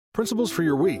Principles for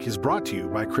Your Week is brought to you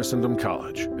by Christendom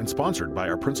College and sponsored by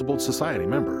our Principled Society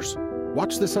members.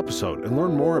 Watch this episode and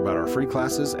learn more about our free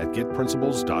classes at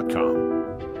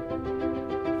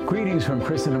getprinciples.com. Greetings from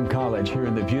Christendom College here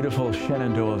in the beautiful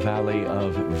Shenandoah Valley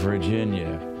of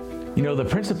Virginia. You know, the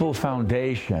principal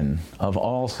foundation of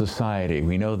all society,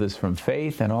 we know this from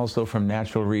faith and also from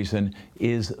natural reason,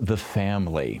 is the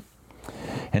family.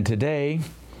 And today,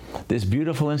 this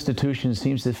beautiful institution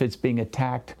seems as if it's being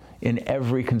attacked in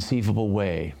every conceivable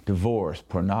way. Divorce,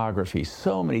 pornography,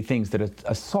 so many things that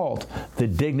assault the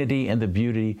dignity and the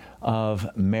beauty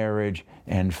of marriage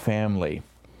and family.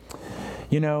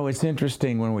 You know, it's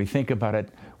interesting when we think about it.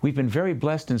 We've been very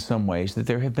blessed in some ways that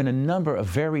there have been a number of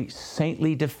very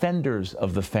saintly defenders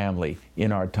of the family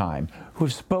in our time who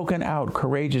have spoken out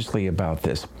courageously about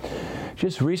this.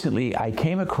 Just recently, I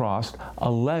came across a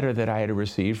letter that I had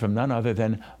received from none other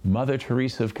than Mother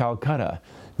Teresa of Calcutta,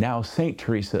 now Saint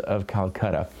Teresa of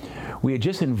Calcutta. We had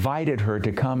just invited her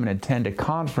to come and attend a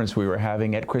conference we were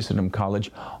having at Christendom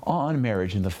College on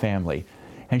marriage and the family.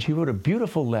 And she wrote a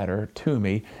beautiful letter to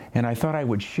me, and I thought I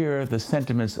would share the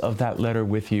sentiments of that letter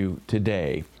with you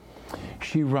today.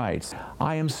 She writes,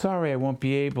 "I am sorry I won't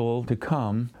be able to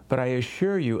come, but I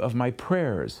assure you of my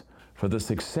prayers for the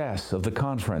success of the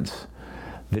conference,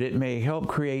 that it may help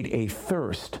create a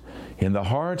thirst in the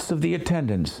hearts of the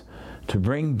attendants to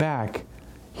bring back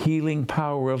healing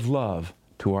power of love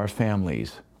to our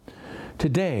families.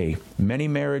 Today, many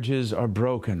marriages are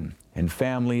broken and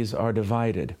families are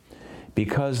divided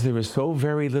because there is so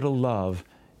very little love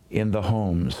in the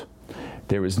homes.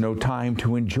 There is no time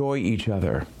to enjoy each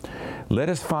other. Let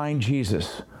us find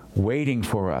Jesus waiting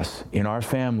for us in our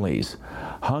families,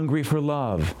 hungry for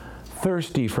love,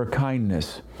 thirsty for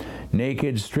kindness,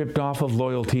 naked, stripped off of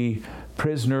loyalty,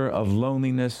 prisoner of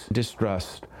loneliness,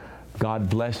 distrust. God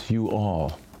bless you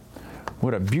all."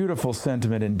 What a beautiful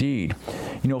sentiment indeed.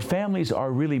 You know, families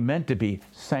are really meant to be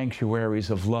sanctuaries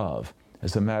of love.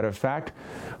 As a matter of fact,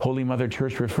 Holy Mother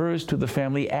Church refers to the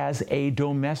family as a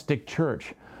domestic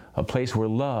church, a place where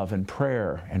love and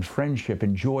prayer and friendship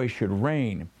and joy should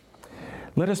reign.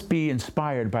 Let us be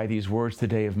inspired by these words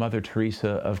today of Mother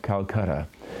Teresa of Calcutta,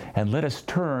 and let us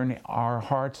turn our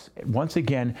hearts once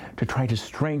again to try to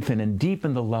strengthen and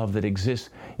deepen the love that exists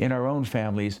in our own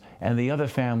families and the other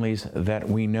families that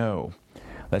we know.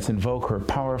 Let's invoke her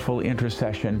powerful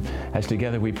intercession as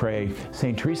together we pray,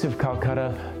 St. Teresa of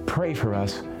Calcutta, pray for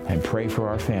us and pray for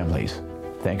our families.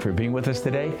 Thank you for being with us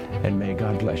today, and may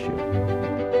God bless you.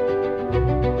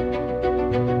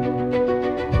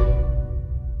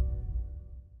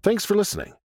 Thanks for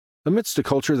listening. Amidst a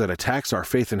culture that attacks our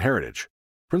faith and heritage,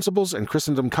 Principles and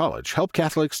Christendom College help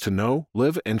Catholics to know,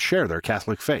 live, and share their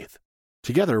Catholic faith.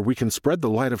 Together, we can spread the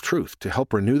light of truth to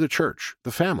help renew the church,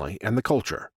 the family, and the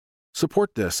culture.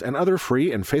 Support this and other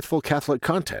free and faithful Catholic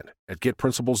content at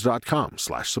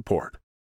getprinciples.com/support.